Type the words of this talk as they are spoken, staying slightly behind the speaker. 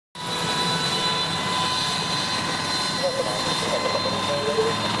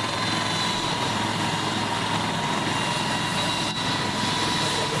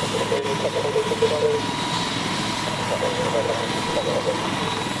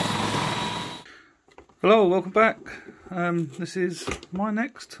Hello, welcome back. This is my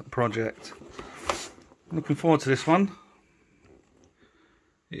next project. Looking forward to this one.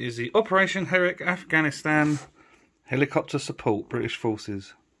 It is the Operation Herrick Afghanistan Helicopter Support, British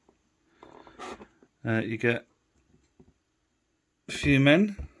Forces. You get a few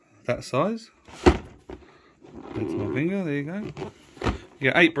men that size. That's my finger, there you go.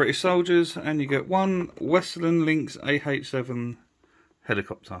 You get 8 British soldiers and you get 1 Westland Lynx AH-7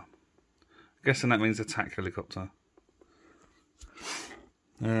 helicopter. Guessing that means attack helicopter.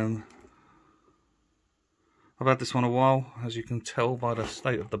 I've had this one a while, as you can tell by the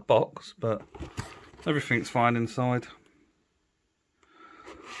state of the box, but everything's fine inside.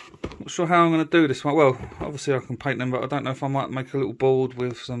 Not sure how I'm going to do this one. Well, obviously I can paint them, but I don't know if I might make a little board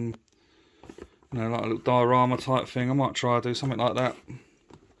with some, you know, like a little diorama type thing. I might try to do something like that.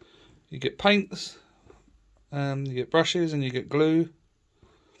 You get paints, you get brushes, and you get glue,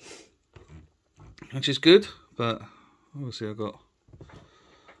 which is good, but obviously I've got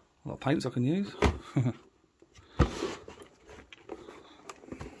a lot of paints I can use.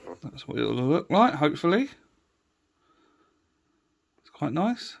 That's what it'll look like, hopefully. It's quite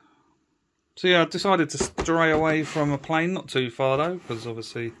nice. So yeah, I decided to stray away from a plane, not too far though, because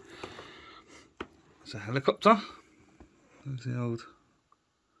obviously it's a helicopter. There's the old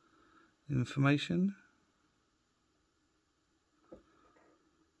information.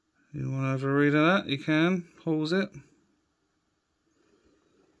 You want to have a read of that, you can pause it.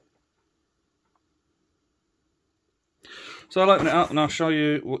 So I'll open it up and I'll show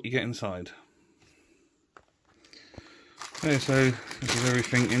you what you get inside. Okay, so this is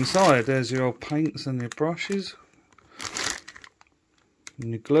everything inside. There's your old paints and your brushes.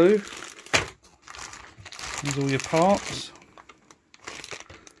 And your glue. There's all your parts.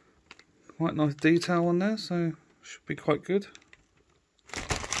 Quite nice detail on there, so should be quite good.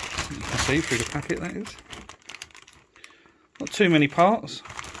 You can see through the packet, that is. Not too many parts,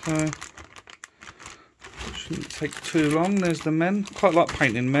 so shouldn't take too long. There's the men. Quite like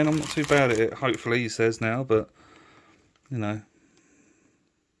painting men. I'm not too bad at it, hopefully, he says now, but you know,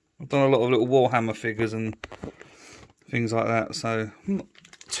 I've done a lot of little Warhammer figures and things like that, so I'm not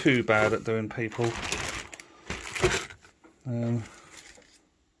too bad at doing people.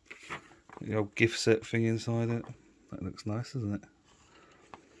 The old gift set thing inside it. That looks nice, doesn't it?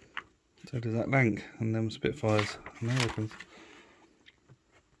 So does that Lank and them Spitfires, Americans.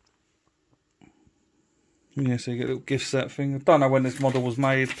 Yeah, so you get a little gift set thing. I don't know when this model was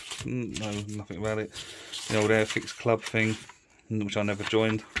made. No, nothing about it. The old Airfix club thing, which I never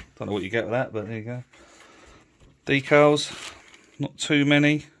joined. Don't know what you get with that, but there you go. Decals, not too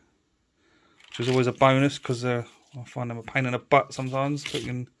many, which is always a bonus because I find them a pain in the butt sometimes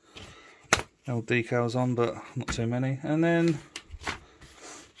putting old decals on, but not too many. And then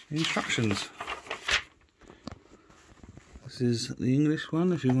instructions. This is the English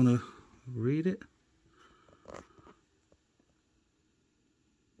one if you want to read it.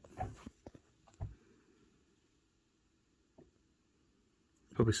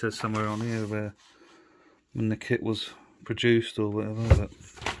 Probably says somewhere on here where when the kit was produced or whatever, but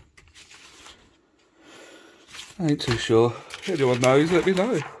I ain't too sure. If anyone knows, let me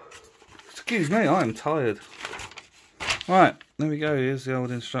know. Excuse me, I am tired. Right, there we go, here's the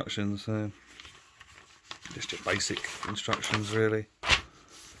old instructions. So just your basic instructions really.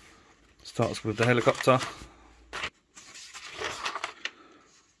 Starts with the helicopter.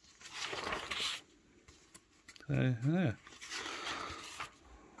 So yeah.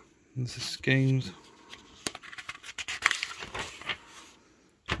 There's the schemes.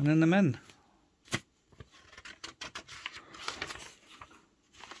 And then the men.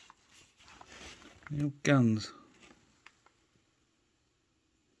 The old guns.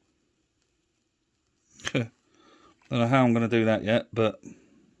 Don't know how I'm going to do that yet, but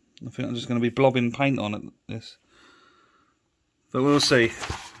I think I'm just going to be blobbing paint on it, this. But we'll see.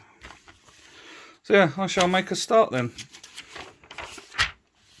 So yeah, I shall make a start then.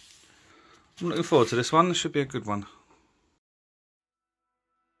 I'm looking forward to this one. This should be a good one.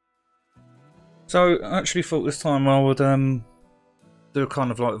 So I actually thought this time I would do a kind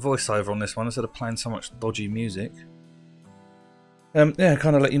of like voiceover on this one instead of playing so much dodgy music. Yeah,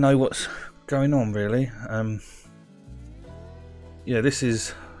 kind of let you know what's going on really. Yeah, this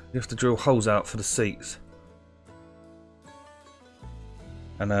is, you have to drill holes out for the seats.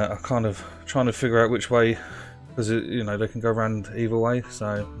 And I'm kind of trying to figure out which way, because you know they can go around either way, so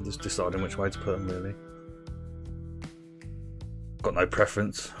I'm just deciding which way to put them really. Got no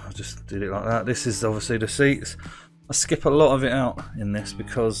preference, I just did it like that. This is obviously the seats. I skip a lot of it out in this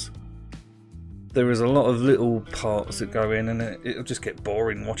because there is a lot of little parts that go in, and it'll just get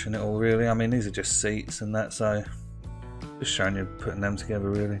boring watching it all, really. I mean, these are just seats and that, so just showing you putting them together,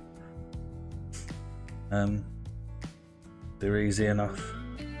 really. They're easy enough.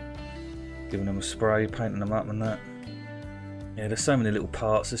 Giving them a spray, painting them up and that. Yeah, there's so many little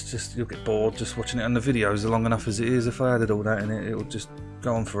parts, it's just, you'll get bored just watching it, and the videos are long enough as it is. If I added all that in it, it would just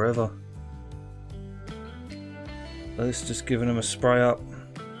go on forever. So it's just giving them a spray up.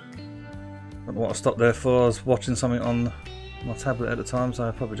 Don't know what I stopped there for. I was watching something on my tablet at the time, so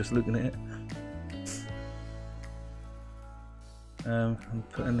I'm probably just looking at it. And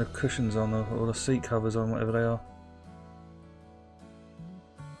putting the cushions on, or the seat covers on, whatever they are.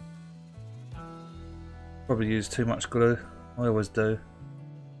 Probably use too much glue. I always do.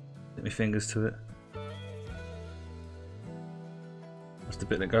 Get my fingers to it. That's the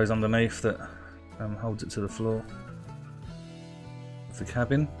bit that goes underneath that holds it to the floor of the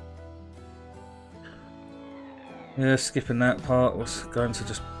cabin. Yeah, skipping that part, was going to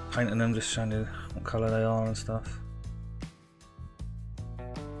just painting them, just showing you what colour they are and stuff.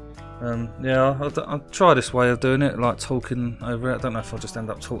 Yeah, I'll try this way of doing it, like talking over it. I don't know if I'll just end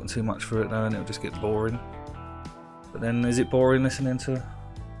up talking too much for it though, and it'll just get boring. But then, is it boring listening to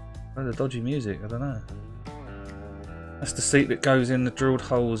the dodgy music? I don't know. That's the seat that goes in the drilled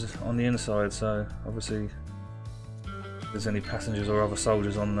holes on the inside, so obviously if there's any passengers or other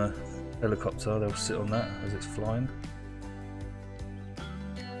soldiers on the helicopter, they'll sit on that as it's flying.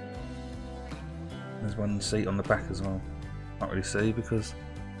 There's one seat on the back as well. Can't really see because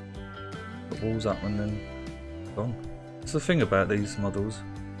the walls up and then gone. That's the thing about these models.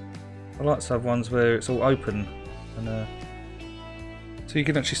 I like to have ones where it's all open, and so you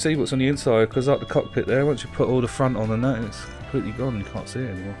can actually see what's on the inside. Because like the cockpit there, once you put all the front on and that, it's completely gone. You can't see it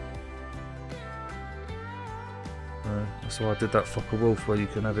anymore. That's why I did that Focke-Wulf, where you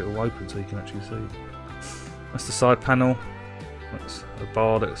can have it all open so you can actually see. That's the side panel. That's a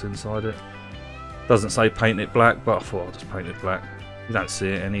bar that's inside it. Doesn't say paint it black, but I thought I'll just paint it black. You don't see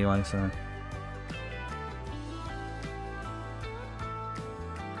it anyway, so.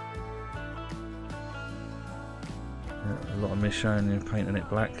 Yeah, a lot of me showing you painting it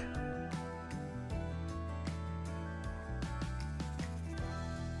black.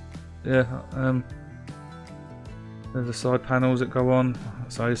 Yeah, there's the side panels that go on,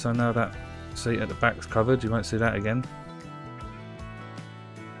 so now that seat at the back's covered, you won't see that again.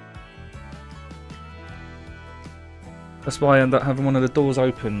 That's why I end up having one of the doors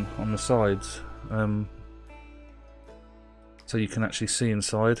open on the sides, so you can actually see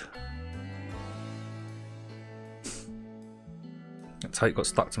inside. That tape got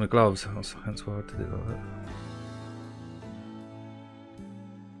stuck to my gloves, hence why I did it like that.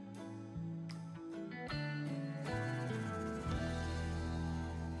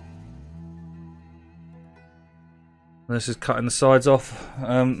 This is cutting the sides off.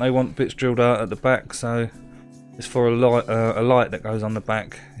 They want bits drilled out at the back, so it's for a light that goes on the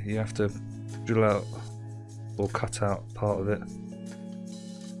back. You have to drill out or cut out part of it.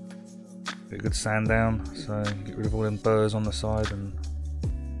 Get a good sand down, so you get rid of all them burrs on the side and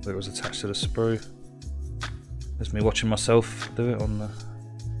where it was attached to the sprue. There's me watching myself do it on the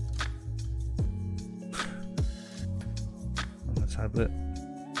tablet.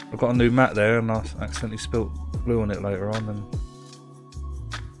 I've got a new mat there, and I accidentally spilt glue on it later on, and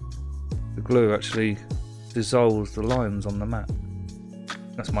the glue actually dissolves the lines on the mat.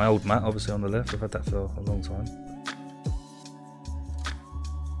 That's my old mat, obviously, on the left. I've had that for a long time.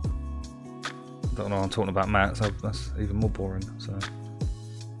 I don't know, I'm talking about mats, so that's even more boring. So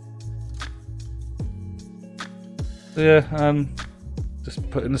yeah, just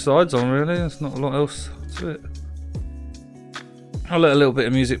putting the sides on, really. There's not a lot else to it. I'll let a little bit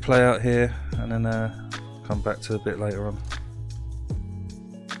of music play out here, and then come back to a bit later on.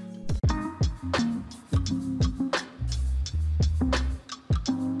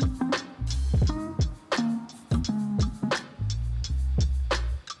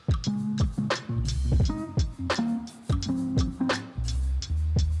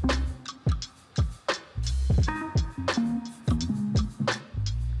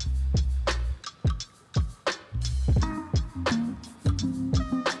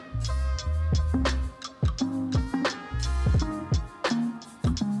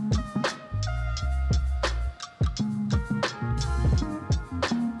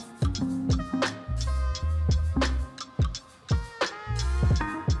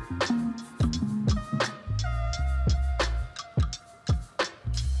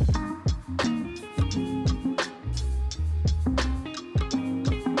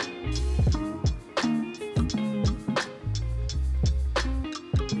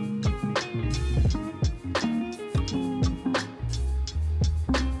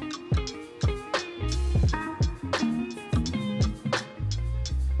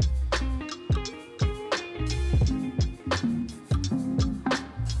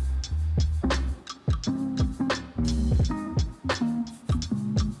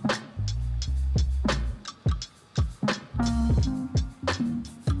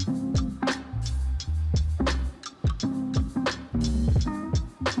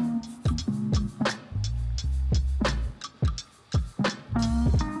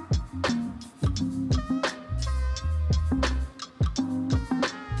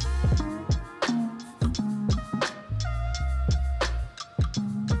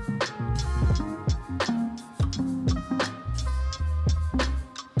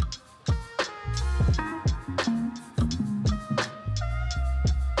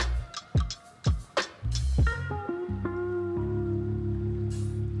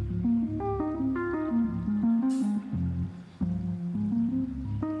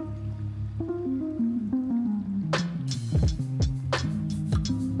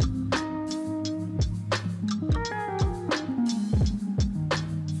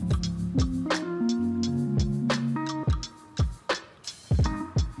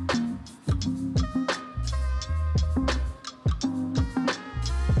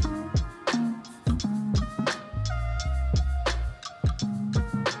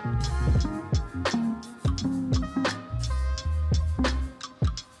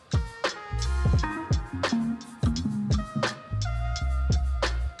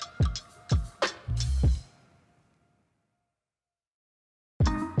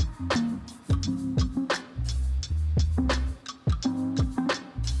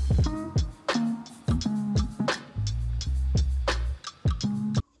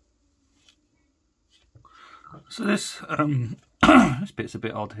 So this this bit's a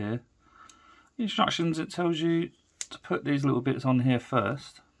bit odd here. The instructions, it tells you to put these little bits on here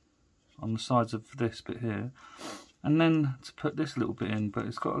first, on the sides of this bit here, and then to put this little bit in, but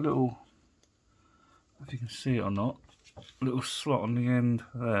it's got a little, if you can see it or not, little slot on the end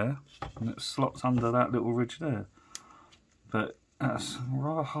there, and it slots under that little ridge there. But that's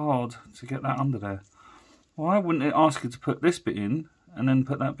rather hard to get that under there. Why wouldn't it ask you to put this bit in and then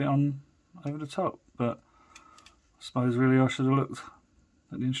put that bit on over the top? But I suppose really I should have looked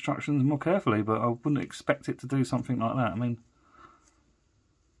at the instructions more carefully, but I wouldn't expect it to do something like that. I mean,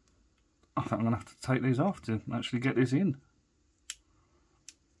 I think I'm going to have to take these off to actually get this in.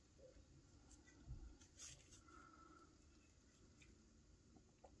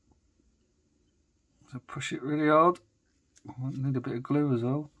 So push it really hard. I might need a bit of glue as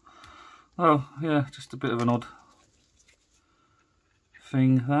well. Oh yeah, just a bit of an odd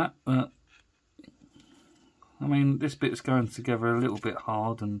thing that, but I mean this bit's going together a little bit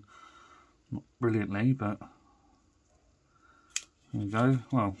hard and not brilliantly, but there we go.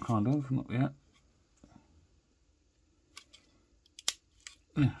 Well, kind of, not yet.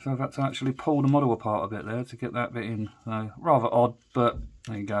 Yeah, so I've had to actually pull the model apart a bit there to get that bit in. So rather odd, but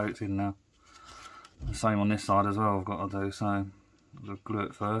there you go, it's in now. The same on this side as well I've got to do, so I'll glue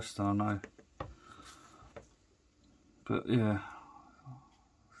it first, I know. But yeah,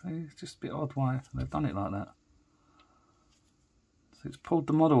 see, it's just a bit odd why they've done it like that. So it's pulled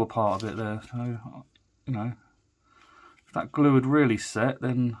the model apart a bit there, so, you know, if that glue had really set,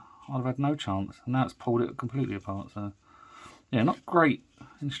 then I'd have had no chance. And now it's pulled it completely apart, so yeah, not great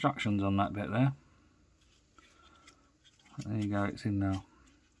instructions on that bit there. There you go, it's in now.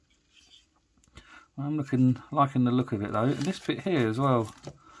 I'm liking the look of it though. And this bit here as well,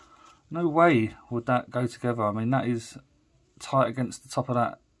 no way would that go together. I mean, that is tight against the top of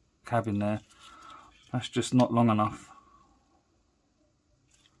that cabin there. That's just not long enough.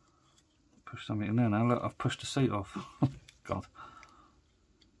 Push something in there now. Look, I've pushed the seat off. God.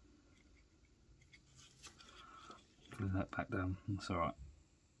 Glue that back down. That's alright.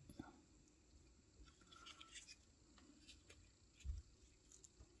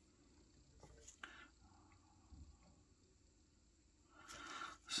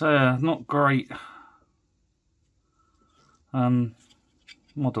 So yeah, not great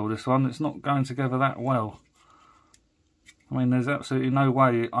model this one. It's not going together that well. I mean, there's absolutely no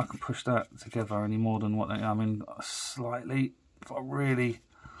way I can push that together any more than what they, I mean, slightly, if I really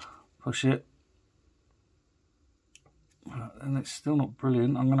push it, and it's still not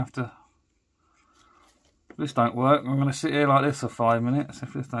brilliant. I'm gonna have to, if this don't work, I'm gonna sit here like this for 5 minutes.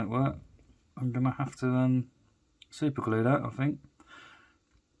 If this don't work, I'm gonna have to super glue that, I think.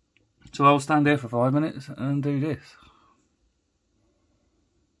 So I'll stand there for 5 minutes and do this.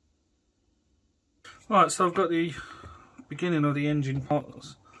 Right, so I've got the beginning of the engine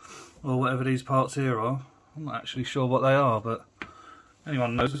parts, or whatever these parts here are. I'm not actually sure what they are, but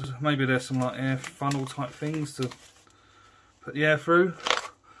anyone knows. Maybe there's some like air funnel type things to put the air through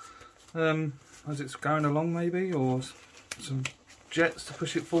as it's going along, maybe, or some jets to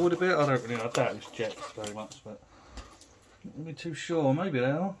push it forward a bit. I don't really know. I doubt it's jets very much, but I'm not really too sure. Maybe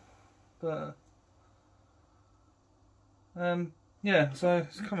they are. But yeah, so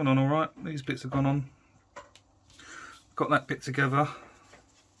it's coming on alright. These bits have gone on. Got that bit together.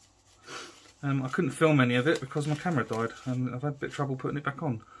 I couldn't film any of it because my camera died and I've had a bit of trouble putting it back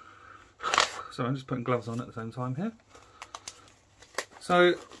on. So I'm just putting gloves on at the same time here.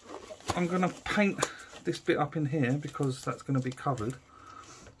 So I'm going to paint this bit up in here because that's going to be covered.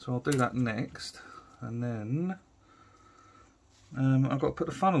 So I'll do that next, and then I've got to put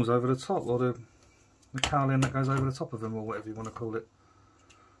the funnels over the top, or the cowling that goes over the top of them, or whatever you want to call it.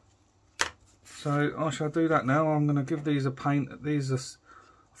 So I shall do that now. I'm going to give these a paint. These are,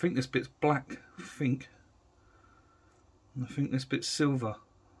 I think this bit's black, I think this bit's silver.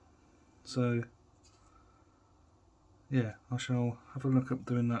 So yeah, I shall have a look at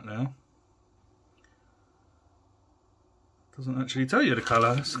doing that now. Doesn't actually tell you the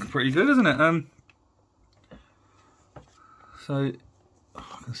colour. It's pretty good, isn't it? So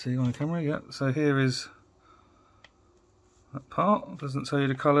I can see on the camera, yeah. So here is that part. Doesn't tell you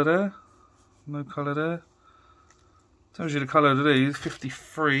the colour there. No colour there. Tells you the colour of these,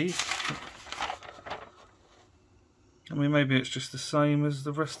 53. I mean, maybe it's just the same as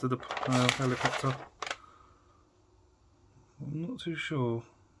the rest of the helicopter. I'm not too sure.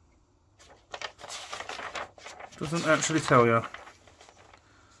 Doesn't actually tell you.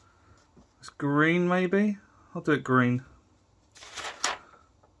 It's green, maybe? I'll do it green.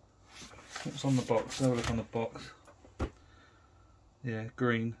 What's on the box? Have a look on the box. Yeah,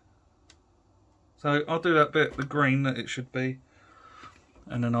 green. So I'll do that bit, the green that it should be,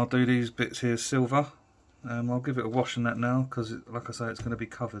 and then I'll do these bits here silver. I'll give it a wash in that now, because like I say, it's going to be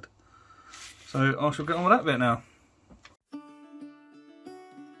covered. So I shall get on with that bit now.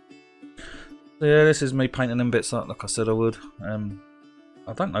 So yeah, this is me painting them bits up like I said I would.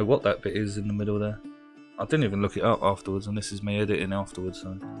 I don't know what that bit is in the middle there. I didn't even look it up afterwards, and this is me editing afterwards,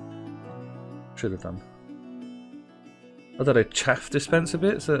 so should have done. Are they chaff dispenser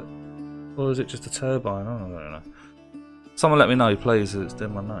bits, or is it just a turbine? I don't know. Someone let me know, please. It's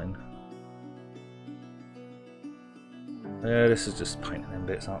doing my name. Yeah, this is just painting them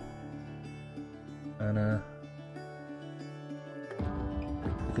bits up, and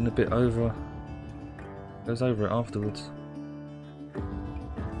looking a bit over. Goes over it afterwards.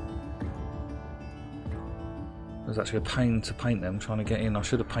 It was actually a pain to paint them, trying to get in. I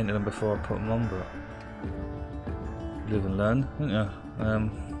should have painted them before I put them on, but live and learn, don't you?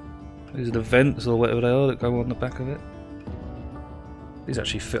 These are the vents or whatever they are that go on the back of it. These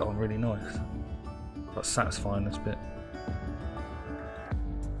actually fit on really nice. Quite satisfying, this bit.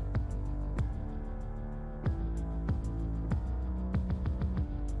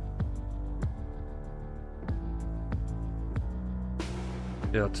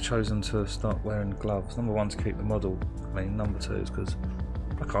 Yeah, I've chosen to start wearing gloves. Number one, to keep the model clean. Number two is because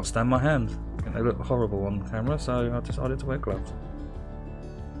I can't stand my hands. I think they look horrible on camera, so I decided to wear gloves.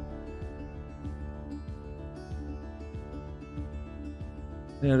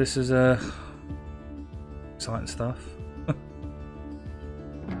 Yeah, this is exciting stuff.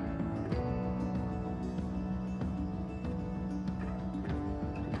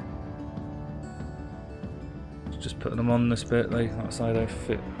 Just putting them on this bit, like I say, they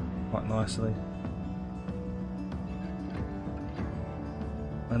fit quite nicely.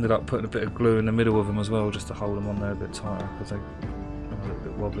 Ended up putting a bit of glue in the middle of them as well, just to hold them on there a bit tighter, because they become a little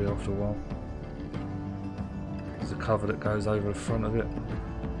bit wobbly after a while. There's a cover that goes over the front of it.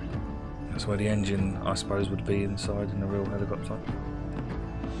 That's where the engine, I suppose, would be inside in the real helicopter.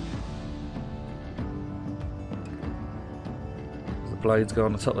 The blades go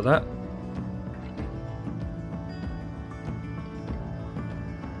on the top of that.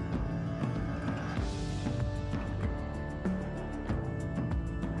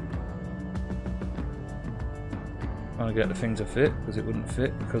 Trying to get the thing to fit, because it wouldn't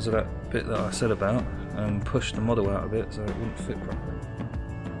fit because of that bit that I said about, and pushed the model out of it so it wouldn't fit properly.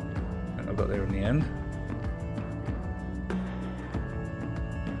 I think I got there in the end.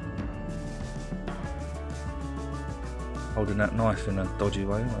 Holding that knife in a dodgy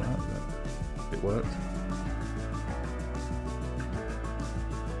way like that, but it worked.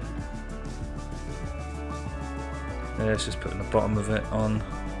 Yeah, it's just putting the bottom of it on.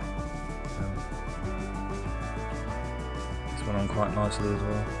 This went on quite nicely as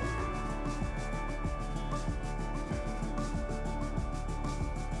well.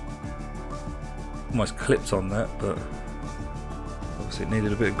 Almost clipped on that, but obviously it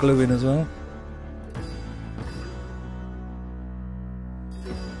needed a bit of glue in as well.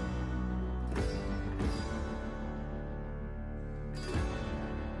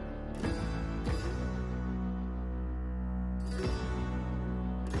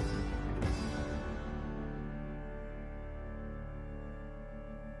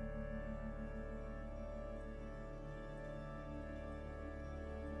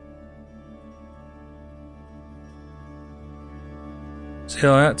 So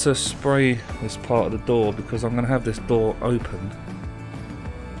yeah, I had to spray this part of the door because I'm going to have this door open,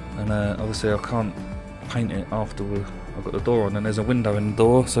 and obviously I can't paint it after I've got the door on, and there's a window in the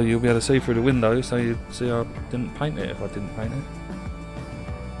door, so you'll be able to see through the window, so you'd see I didn't paint it if I didn't paint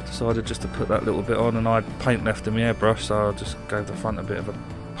it. Decided just to put that little bit on, and I had paint left in my airbrush, so I just gave the front a bit of a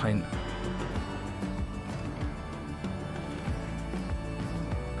paint.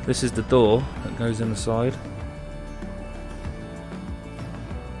 This is the door that goes in the side.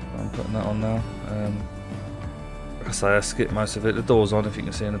 I'm putting that on now. Like I say, I skipped most of it. The door's on, if you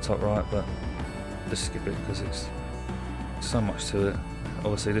can see in the top right, but just skip it because it's so much to it.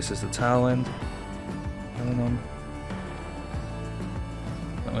 Obviously this is the tail end going on.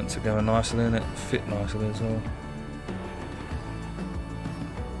 That went together nicely and it fit nicely as well.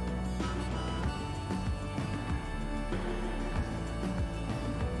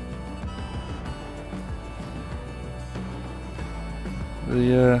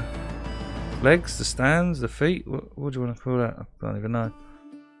 The legs, the stands, the feet, what do you want to call that? I don't even know.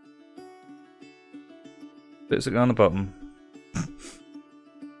 Bits that go on the bottom.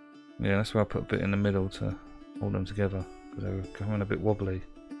 Yeah, that's why I put a bit in the middle to hold them together, because they were coming a bit wobbly.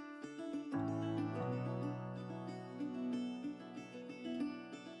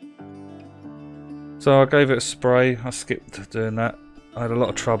 So I gave it a spray. I skipped doing that. I had a lot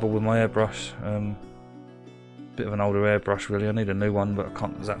of trouble with my airbrush. Bit of an older airbrush really. I need a new one, but I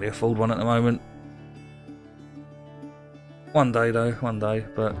can't exactly afford one at the moment. One day though, one day.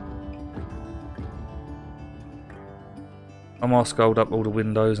 But I mask gold up all the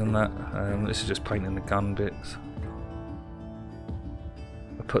windows and that. This is just painting the gun bits.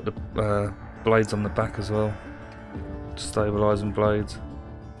 I put the blades on the back as well. Stabilising blades.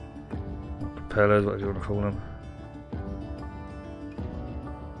 Propellers, whatever you want to call them.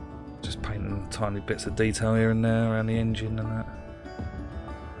 Just painting tiny bits of detail here and there around the engine and that.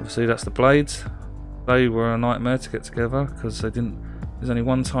 Obviously that's the blades. They were a nightmare to get together because there's only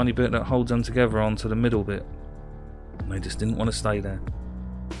one tiny bit that holds them together onto the middle bit. And they just didn't want to stay there.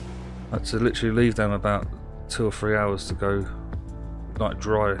 I had to literally leave them about 2 or 3 hours to go like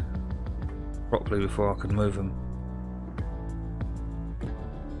dry properly before I could move them.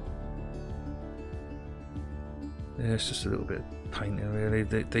 Yeah, it's just a little bit of painting really,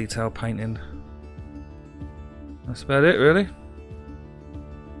 detail painting. That's about it really.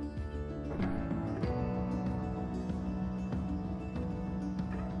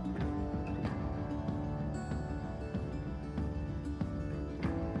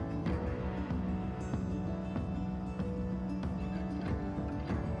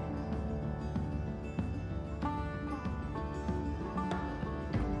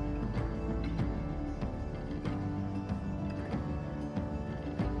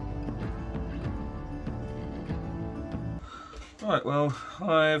 Right, well,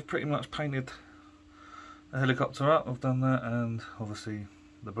 I've pretty much painted the helicopter up. I've done that, and obviously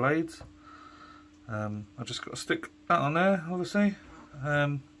the blades. I've just got to stick that on there, obviously,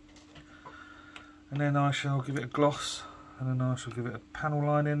 and then I shall give it a gloss, and then I shall give it a panel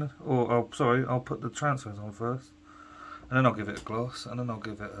lining. Or, sorry, I'll put the transfers on first, and then I'll give it a gloss, and then I'll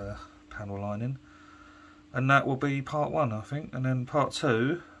give it a panel lining, and that will be part 1, I think. And then part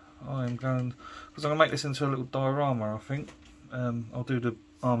 2, I'm going, because I'm going to make this into a little diorama, I think. I'll do the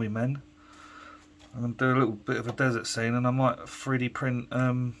army men. I'm going to do a little bit of a desert scene, and I might 3D print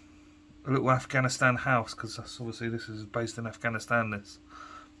a little Afghanistan house, because obviously this is based in Afghanistan, this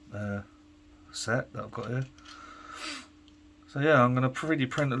set that I've got here. So yeah, I'm going to 3D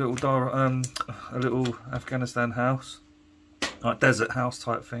print a little Afghanistan house, like desert house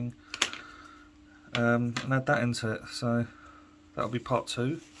type thing, and add that into it. So that'll be part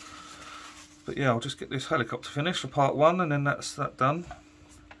 2. But yeah, I'll just get this helicopter finished for part 1, and then that's that done.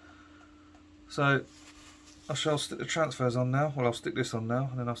 So I shall stick the transfers on now. Well, I'll stick this on now,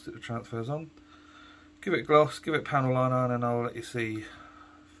 and then I'll stick the transfers on. Give it gloss, give it panel liner, and then I'll let you see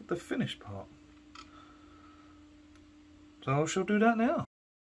the finished part. So I shall do that now.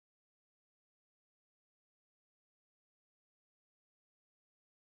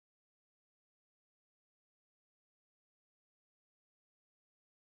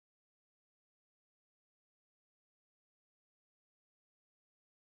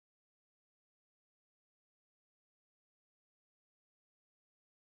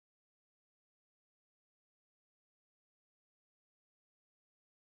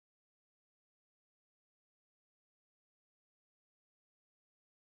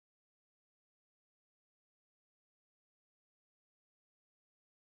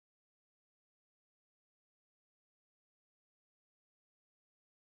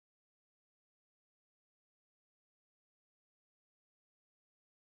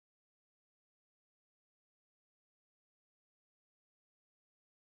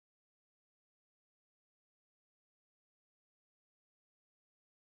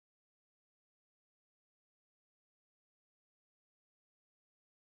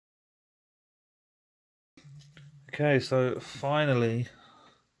 Okay, so finally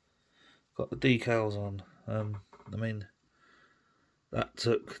got the decals on. I mean, that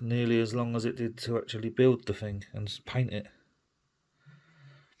took nearly as long as it did to actually build the thing and paint it.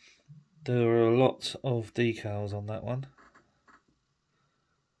 There were a lot of decals on that one,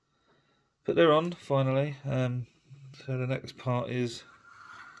 but they're on finally. So the next part is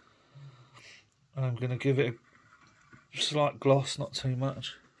I'm going to give it a slight gloss, not too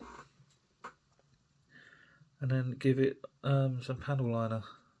much, and then give it some panel liner.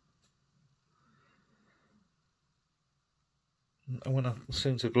 And when I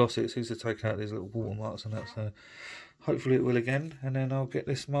seem to gloss it, it seems to take out these little watermarks and that, so hopefully it will again. And then I'll get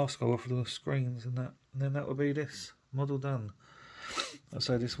this mask off of the screens and that, and then that will be this model done.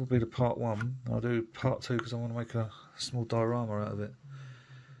 So this will be the part 1. I'll do part 2 because I want to make a small diorama out of it,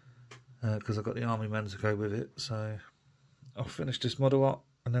 because I've got the army men to go with it. So I'll finish this model up,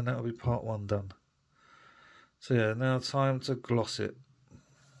 and then that will be part 1 done. So yeah, now time to gloss it.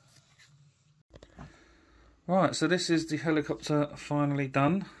 Right, so this is the helicopter finally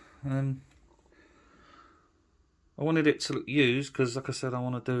done. I wanted it to look used because, like I said, I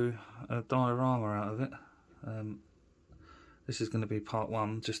want to do a diorama out of it. This is going to be part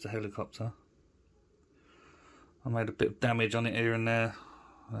 1, just a helicopter. I made a bit of damage on it here and there.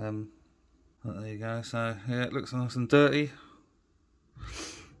 But there you go. So yeah, it looks nice and dirty,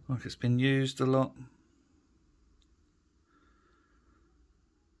 like it's been used a lot.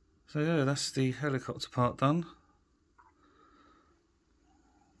 So yeah, that's the helicopter part done.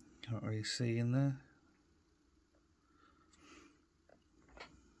 Can't really see in there.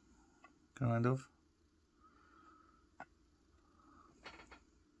 Kind of.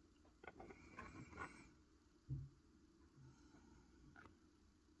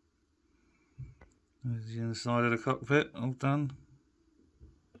 There's the inside of the cockpit, all done.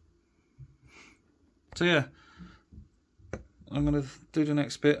 So yeah, I'm going to do the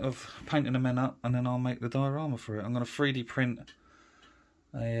next bit of painting the men up, and then I'll make the diorama for it. I'm going to 3D print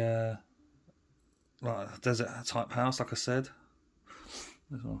a like a desert type house, like I said.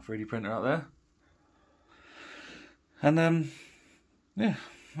 There's my 3D printer out there. And yeah,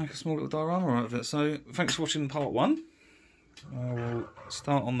 make a small little diorama out of it. So thanks for watching part 1. I will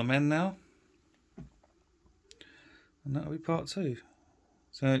start on the men now, and that'll be part 2.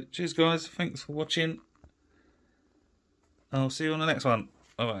 So cheers guys, thanks for watching. I'll see you on the next one.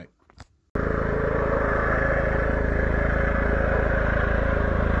 Bye bye.